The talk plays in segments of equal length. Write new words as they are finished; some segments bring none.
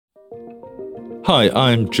Hi,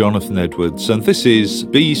 I'm Jonathan Edwards, and this is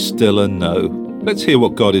Be Still and Know. Let's hear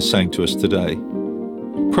what God is saying to us today.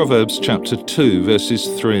 Proverbs chapter 2, verses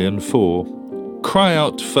 3 and 4. Cry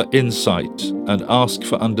out for insight and ask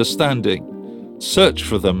for understanding. Search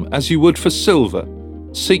for them as you would for silver.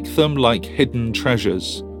 Seek them like hidden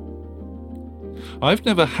treasures. I've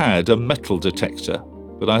never had a metal detector,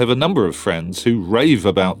 but I have a number of friends who rave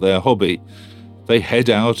about their hobby. They head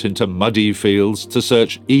out into muddy fields to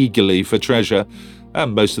search eagerly for treasure,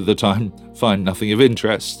 and most of the time find nothing of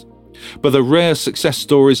interest. But the rare success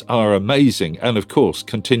stories are amazing and, of course,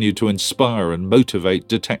 continue to inspire and motivate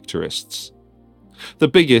detectorists. The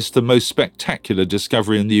biggest and most spectacular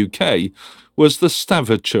discovery in the UK was the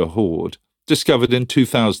Staffordshire Hoard, discovered in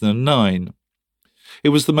 2009. It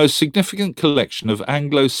was the most significant collection of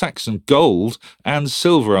Anglo-Saxon gold and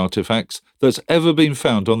silver artefacts that's ever been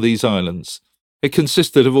found on these islands. It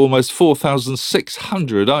consisted of almost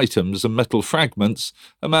 4,600 items and metal fragments,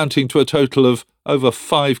 amounting to a total of over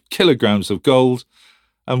 5 kilograms of gold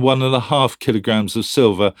and 1.5 kilograms of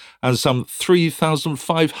silver, and some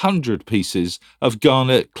 3,500 pieces of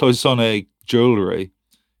garnet cloisonné jewellery.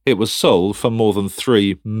 It was sold for more than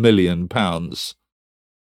 £3 million.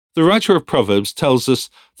 The writer of Proverbs tells us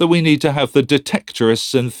that we need to have the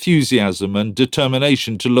detectorist's enthusiasm and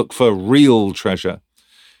determination to look for real treasure.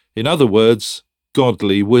 In other words,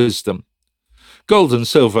 godly wisdom. Gold and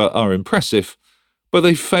silver are impressive, but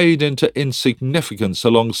they fade into insignificance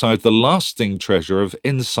alongside the lasting treasure of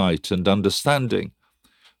insight and understanding.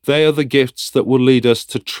 They are the gifts that will lead us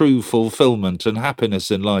to true fulfilment and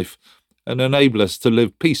happiness in life and enable us to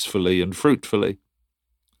live peacefully and fruitfully.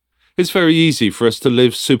 It's very easy for us to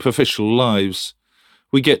live superficial lives.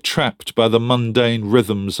 We get trapped by the mundane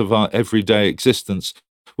rhythms of our everyday existence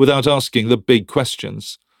without asking the big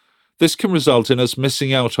questions. This can result in us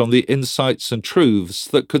missing out on the insights and truths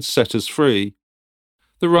that could set us free.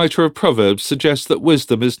 The writer of Proverbs suggests that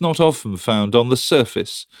wisdom is not often found on the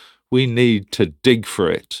surface. We need to dig for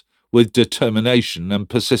it with determination and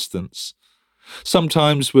persistence.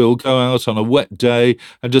 Sometimes we'll go out on a wet day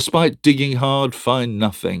and, despite digging hard, find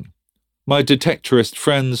nothing. My detectorist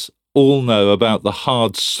friends all know about the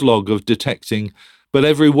hard slog of detecting, but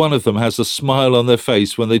every one of them has a smile on their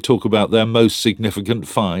face when they talk about their most significant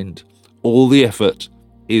find. All the effort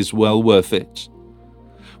is well worth it.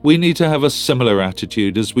 We need to have a similar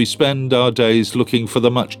attitude as we spend our days looking for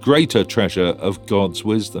the much greater treasure of God's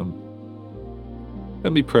wisdom.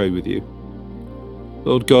 Let me pray with you.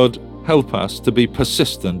 Lord God, help us to be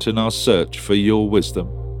persistent in our search for your wisdom.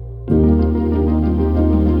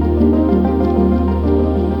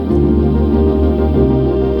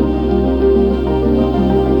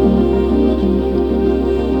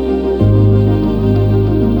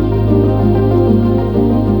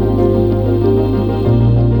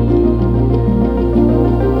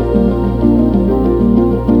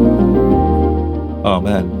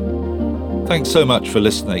 Amen. Thanks so much for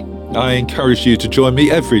listening. I encourage you to join me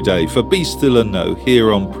every day for Be Still and Know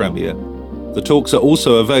here on Premier. The talks are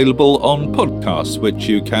also available on podcasts, which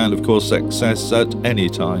you can, of course, access at any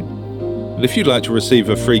time. And if you'd like to receive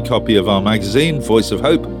a free copy of our magazine, Voice of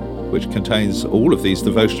Hope, which contains all of these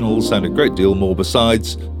devotionals and a great deal more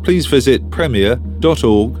besides, please visit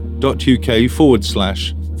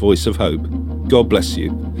premier.org.uk/Voice of Hope. God bless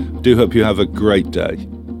you. I do hope you have a great day.